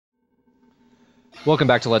Welcome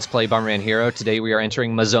back to Let's Play Bomberman Hero. Today we are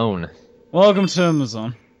entering Mazone. Welcome to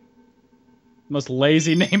Amazon. Most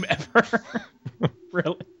lazy name ever.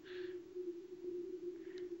 Really?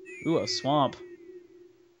 Ooh, a swamp.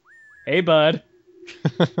 Hey, bud.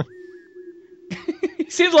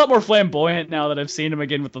 He seems a lot more flamboyant now that I've seen him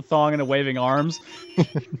again with the thong and the waving arms.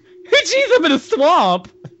 Jeez, I'm in a swamp!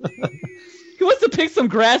 He wants to pick some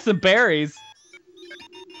grass and berries.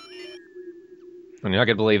 Well, you're not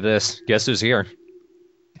gonna believe this. Guess who's here?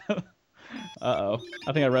 Uh-oh.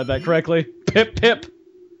 I think I read that correctly. Pip, pip.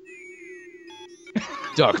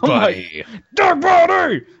 Duck Oh Buddy! Dark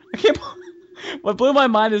body! I can't... What blew my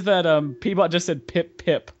mind is that P4A1 just said pip,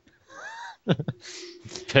 pip.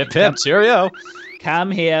 Pip pip, cheerio!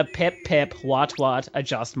 Come here, pip, pip, what,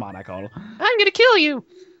 adjust monocle. I'm gonna kill you!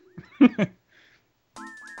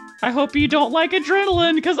 I hope you don't like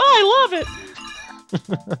adrenaline, because I love it!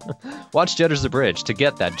 Watch Jetters the Bridge to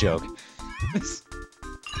get that joke.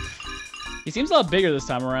 He seems a lot bigger this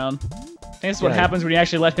time around. I think that's what happens when you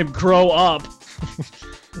actually let him grow up.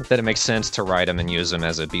 That it makes sense to ride him and use him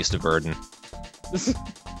as a beast of burden.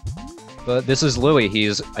 But this is Louie.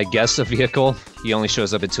 He's, I guess, a vehicle. He only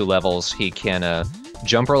shows up at 2 levels. He can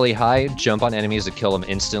jump really high, jump on enemies to kill them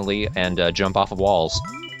instantly, and jump off of walls.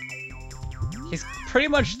 He's pretty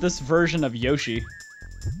much this version of Yoshi.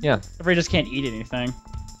 Yeah. If he just can't eat anything.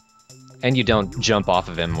 And you don't jump off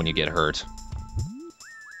of him when you get hurt.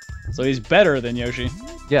 So he's better than Yoshi.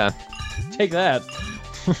 Yeah. Take that.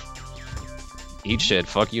 Eat shit.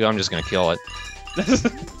 Fuck you. I'm just gonna kill it.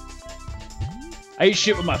 I eat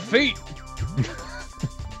shit with my feet.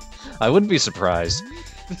 I wouldn't be surprised.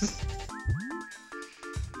 And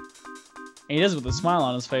he does it with a smile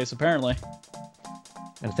on his face, apparently.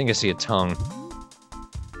 I think I see a tongue.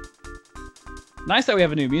 Nice that we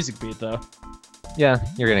have a new music beat, though. Yeah,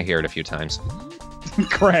 you're gonna hear it a few times.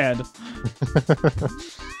 Grand.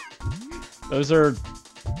 Those are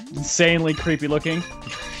insanely creepy looking.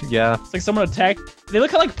 Yeah. It's like someone attacked. They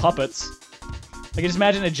look like puppets. Like, just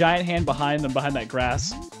imagine a giant hand behind them, behind that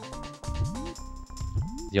grass.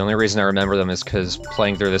 The only reason I remember them is because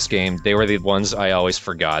playing through this game, they were the ones I always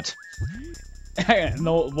forgot. And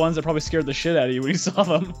the ones that probably scared the shit out of you when you saw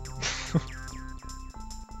them.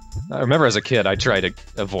 I remember as a kid, I tried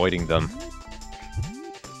avoiding them.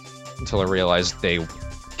 Until I realized they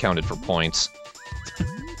counted for points.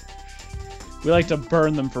 We like to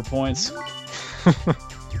burn them for points.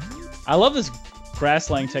 I love this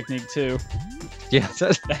grass laying technique, too. Yeah.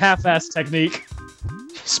 The half-ass technique.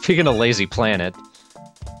 Speaking of Lazy Planet.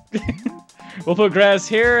 We'll put grass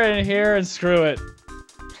here and screw it.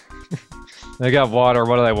 I got water,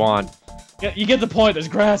 what do they want? Yeah, you get the point, there's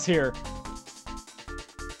grass here.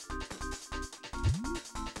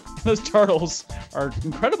 Those turtles are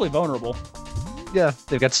incredibly vulnerable. Yeah.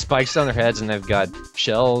 They've got spikes on their heads and they've got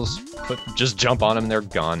shells. Just jump on them and they're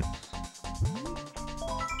gone.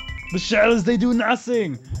 The shells, they do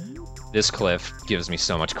nothing! This cliff gives me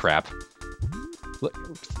so much crap. Look,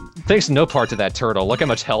 thanks no part to that turtle. Look how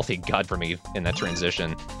much health he got for me in that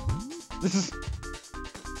transition. This is...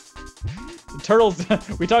 The turtles,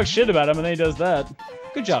 we talk shit about him and then he does that.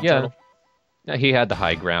 Good job, Yeah. turtle. Yeah, he had the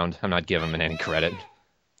high ground. I'm not giving him any credit.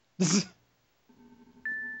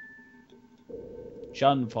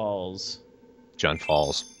 John Falls. John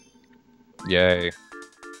Falls. Yay.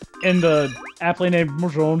 In the aptly named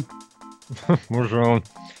Mushroom. What's wrong?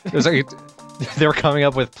 It was like, they were coming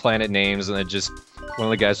up with planet names and then just one of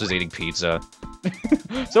the guys was eating pizza.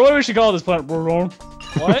 So what do we should call this planet?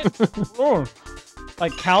 What?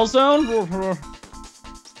 Like calzone?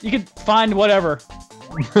 You can find whatever.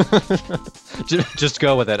 Just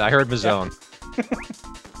go with it. I heard Mazone.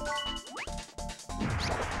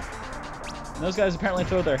 Those guys apparently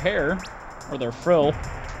throw their hair. Or their frill.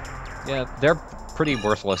 Yeah, they're pretty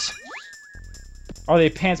worthless. Are they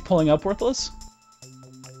pants pulling up worthless?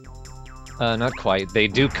 Not quite. They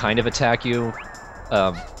do kind of attack you.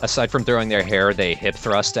 Aside from throwing their hair, they hip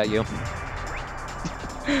thrust at you.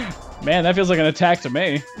 Man, that feels like an attack to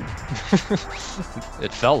me.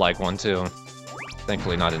 It felt like one, too.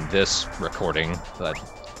 Thankfully not in this recording, but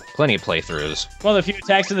plenty of playthroughs. One of the few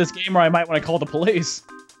attacks in this game where I might want to call the police.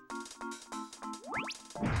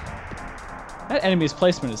 That enemy's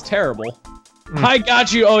placement is terrible. I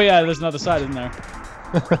got you! Oh yeah, there's another side in there.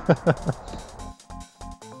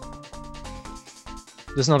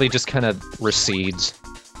 This nothing just kind of recedes,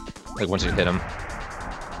 like once you hit him.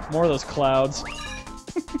 More of those clouds.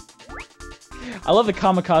 I love the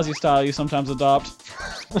kamikaze style you sometimes adopt.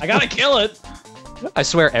 I gotta kill it! I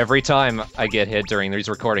swear every time I get hit during these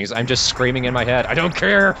recordings, I'm just screaming in my head, I don't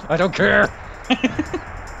care! I don't care!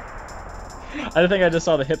 I think I just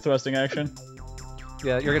saw the hip thrusting action.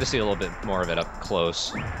 Yeah, you're gonna see a little bit more of it up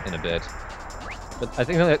close in a bit. But I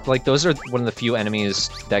think that, like, those are one of the few enemies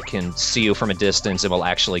that can see you from a distance and will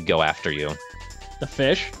actually go after you. The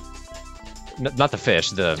fish? Not the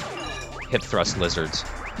fish, the hip thrust lizards.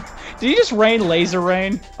 Did he just rain laser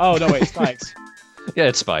rain? Oh, no, wait, spikes. Yeah,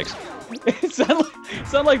 it's spikes. It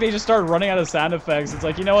sounded like they just started running out of sound effects. It's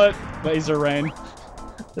like, you know what? Laser rain.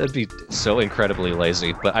 That'd be so incredibly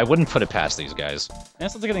lazy, but I wouldn't put it past these guys.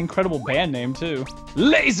 That sounds like an incredible band name, too.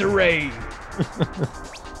 Laser rain!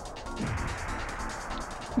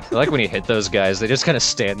 I like when you hit those guys, they just kind of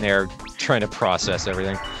stand there trying to process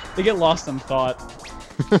everything. They get lost in thought.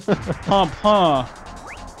 Pump, huh?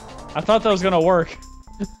 I thought that was gonna work.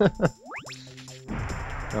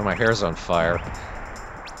 Oh, my hair's on fire.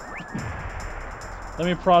 Let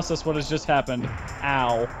me process what has just happened.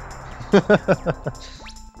 Ow.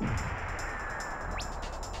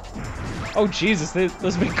 Oh, Jesus,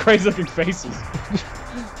 those big crazy-looking faces.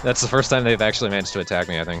 That's the first time they've actually managed to attack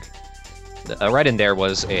me, I think. Right in there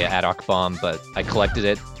was a ad hoc bomb, but I collected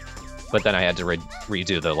it, but then I had to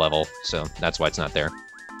redo the level, so that's why it's not there.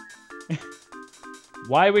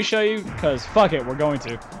 Why we show you? Because fuck it, we're going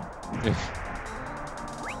to.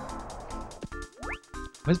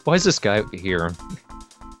 Why is this guy here?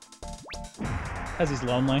 Because he's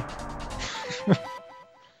lonely.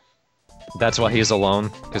 That's why he's alone?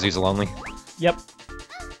 Because he's lonely? Yep.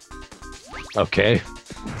 Okay.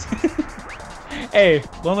 Hey,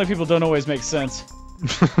 lonely people don't always make sense.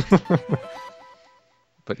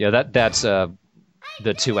 But yeah, that's the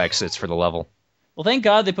 2 exits for the level. Well, thank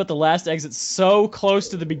God they put the last exit so close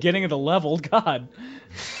to the beginning of the level. God.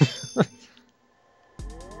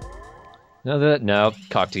 No,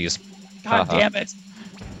 cock tease. God damn it.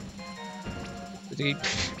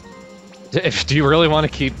 Do you really want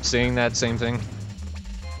to keep seeing that same thing?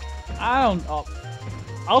 I don't...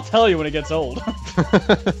 I'll tell you when it gets old.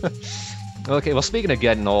 Okay, well, speaking of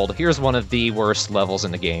getting old, here's one of the worst levels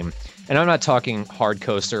in the game. And I'm not talking hard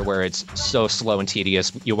coaster where it's so slow and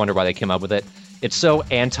tedious, you wonder why they came up with it. It's so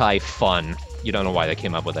anti-fun, you don't know why they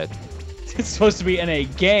came up with it. It's supposed to be in a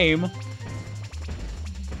game.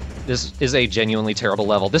 This is a genuinely terrible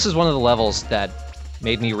level. This is one of the levels that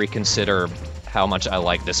made me reconsider how much I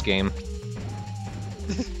like this game.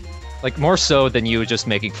 Like, more so than you just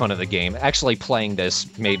making fun of the game. Actually playing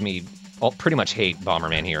this made me pretty much hate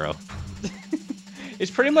Bomberman Hero. It's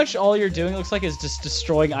pretty much all you're doing, looks like, is just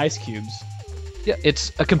destroying ice cubes. Yeah,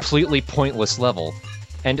 it's a completely pointless level.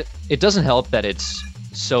 And it doesn't help that it's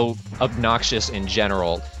so obnoxious in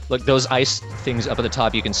general. Look, those ice things up at the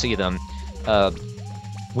top, you can see them.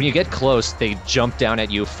 When you get close, they jump down at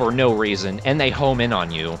you for no reason, and they home in on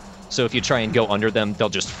you. So if you try and go under them, they'll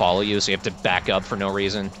just follow you, so you have to back up for no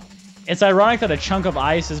reason. It's ironic that a chunk of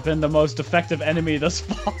ice has been the most effective enemy thus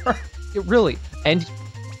far. It really, and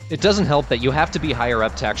it doesn't help that you have to be higher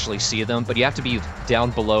up to actually see them, but you have to be down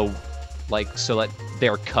below, like, so that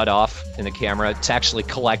they're cut off in the camera to actually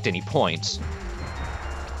collect any points.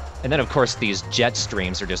 And then, of course, these jet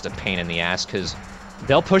streams are just a pain in the ass, because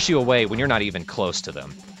they'll push you away when you're not even close to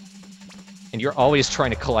them. And you're always trying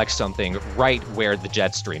to collect something right where the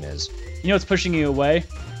jet stream is. You know what's pushing you away?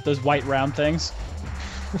 Those white round things.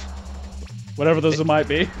 Whatever those might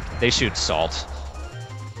be. They shoot salt.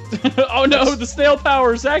 Oh no, the snail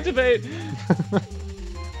powers activate!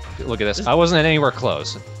 Look at this. I wasn't anywhere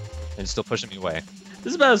close. And it's still pushing me away. This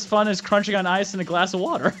is about as fun as crunching on ice in a glass of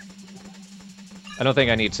water. I don't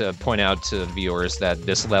think I need to point out to viewers that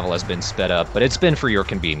this level has been sped up, but it's been for your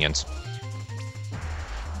convenience.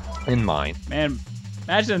 And mine. Man,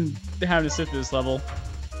 imagine having to sit through this level.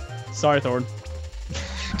 Sorry, Thorn.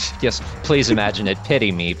 Yes, please imagine it.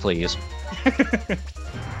 Pity me, please.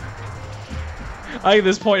 I think at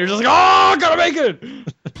this point you're just like, oh, gotta make it!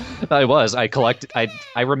 I was.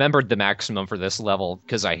 I remembered the maximum for this level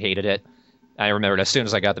because I hated it. I remembered as soon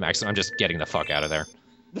as I got the maximum, I'm just getting the fuck out of there.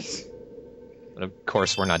 But of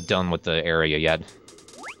course, we're not done with the area yet.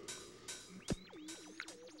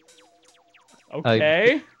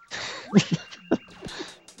 Okay.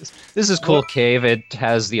 This is cool cave. It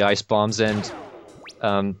has the ice bombs and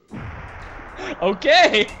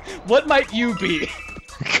Okay, what might you be?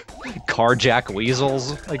 carjack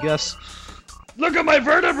weasels, I guess. Look at my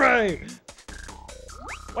vertebrae!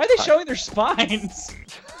 Why are they showing their spines?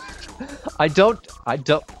 I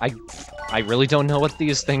really don't know what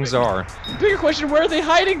these things are. Bigger question, where are they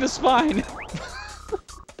hiding the spine?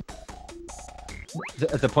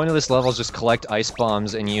 The point of this level is just collect ice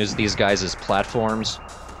bombs and use these guys as platforms.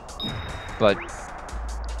 But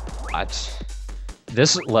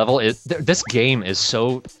this level this game is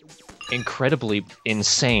so incredibly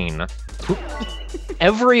insane.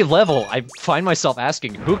 every level, I find myself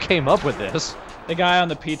asking, who came up with this? The guy on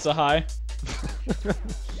the pizza high.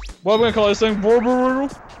 What am I gonna call this thing?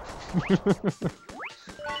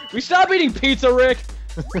 We stop eating pizza, Rick!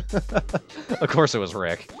 Of course it was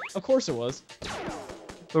Rick. Of course it was.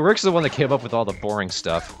 But Rick's the one that came up with all the boring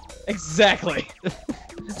stuff. Exactly. This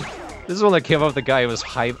is the one that came up with the guy who was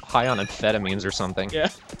high on amphetamines or something. Yeah.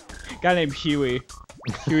 Guy named Huey.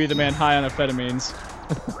 Huey the man high on amphetamines.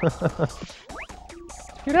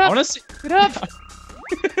 Get up! Get up!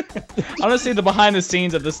 I want to see the behind the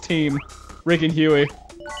scenes of this team. Rick and Huey.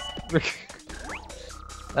 Rick.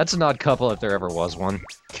 That's an odd couple if there ever was one.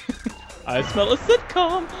 I smell a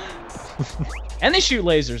sitcom! And they shoot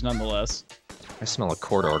lasers nonetheless. I smell a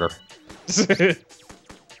court order.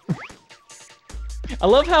 I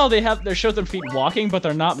love how they show their feet walking, but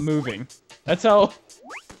they're not moving. That's how...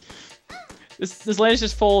 This land is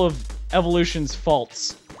just full of evolution's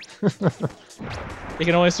faults. It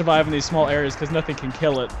can only survive in these small areas because nothing can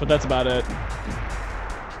kill it, but that's about it.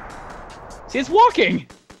 See, it's walking!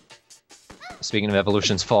 Speaking of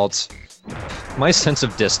evolution's faults, my sense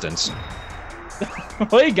of distance.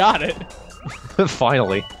 Well, you got it.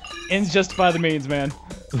 Finally. Ends justify the means, man.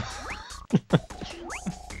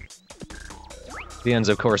 The ends,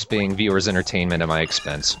 of course, being viewers' entertainment at my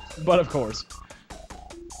expense. But of course.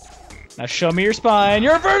 Now show me your spine.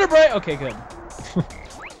 You're a vertebrae! Okay, good.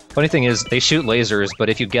 Funny thing is, they shoot lasers, but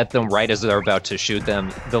if you get them right as they're about to shoot them,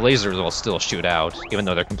 the lasers will still shoot out, even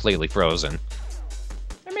though they're completely frozen.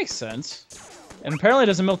 That makes sense. And apparently it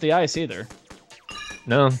doesn't melt the ice either.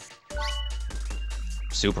 No.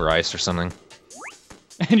 Super ice or something.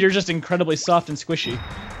 And you're just incredibly soft and squishy.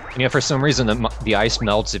 And yeah, for some reason, the ice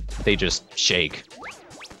melts if they just shake.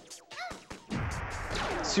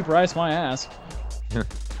 Super ice my ass.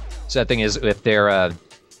 Sad thing is, if they're, I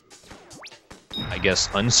guess,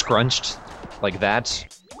 unscrunched like that,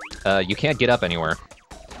 you can't get up anywhere.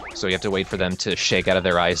 So you have to wait for them to shake out of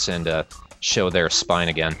their ice and show their spine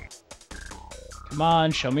again. Come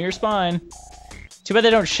on, show me your spine. Too bad they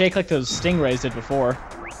don't shake like those stingrays did before.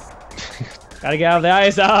 Gotta get out of the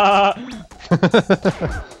ice. Ah!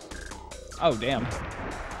 Oh, damn.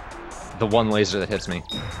 The one laser that hits me.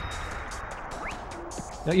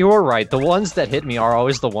 No, you were right. The ones that hit me are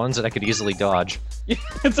always the ones that I could easily dodge. Yeah,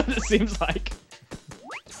 that's what it seems like.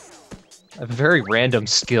 A very random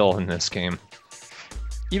skill in this game.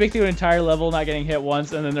 You make through an entire level not getting hit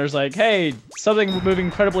once, and then there's like, hey, something moving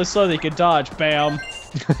incredibly slow that you could dodge. Bam.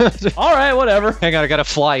 Alright, whatever. Hang on, I gotta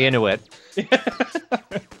fly into it.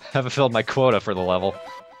 Haven't filled my quota for the level.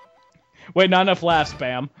 Wait, not enough laughs,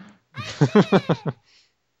 bam.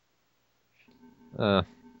 And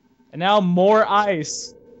now more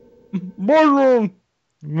ice. More room.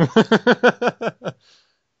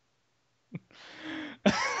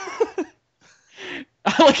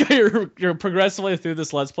 I like how you're progressively through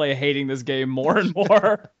this Let's Play hating this game more and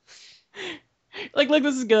more. Like, look,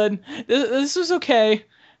 this is good. This is okay.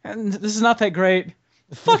 And this is not that great.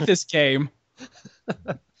 Fuck this game.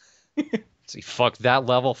 See, fuck that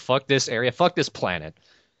level, fuck this area, fuck this planet.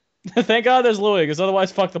 Thank God there's Louie, because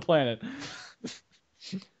otherwise fuck the planet.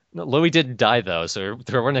 No, Louie didn't die, though, so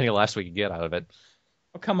there weren't any laughs we could get out of it.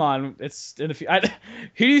 Oh, come on. It's in a few...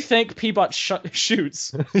 Who do you think P-Bot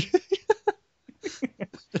shoots?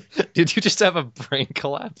 Did you just have a brain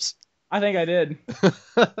collapse? I think I did.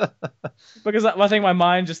 Because I think my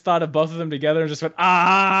mind just thought of both of them together and just went,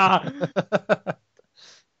 ah!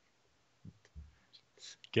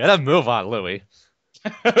 Get a move on, Louie.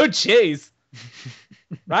 Oh, jeez.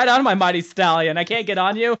 Right on, my mighty stallion. I can't get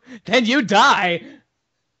on you? Then you die!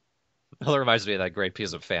 That reminds me of that great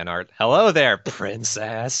piece of fan art. Hello there,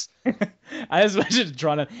 princess. I just imagined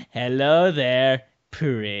drawn a, hello there,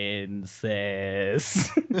 princess.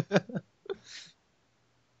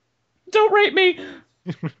 Don't rape me!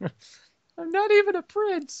 I'm not even a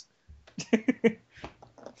prince.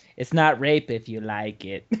 It's not rape if you like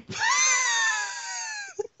it.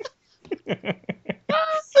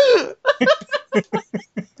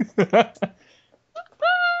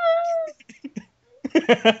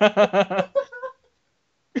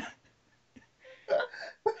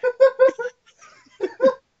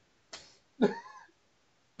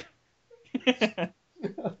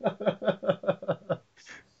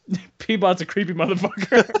 P-Bot's a creepy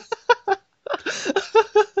motherfucker.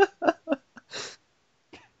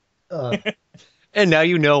 And now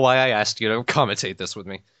you know why I asked you to commentate this with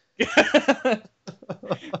me.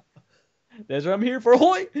 That's what I'm here for,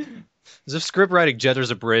 hoy! As if script writing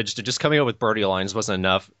genders abridged and just coming up with birdie lines wasn't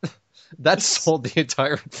enough. That sold the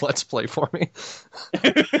entire Let's Play for me.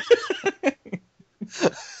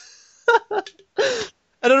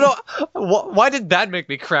 I don't know. Why did that make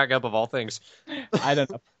me crack up of all things? I don't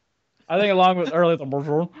know. I think along with earlier the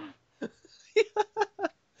bonjour.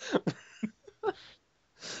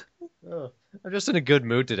 Oh, I'm just in a good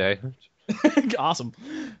mood today. Awesome.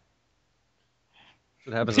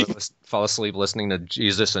 What happens when I fall asleep listening to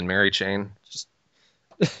Jesus and Mary Chain? Just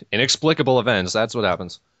inexplicable events. That's what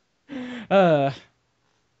happens. Uh.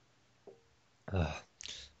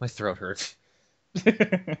 My throat hurts.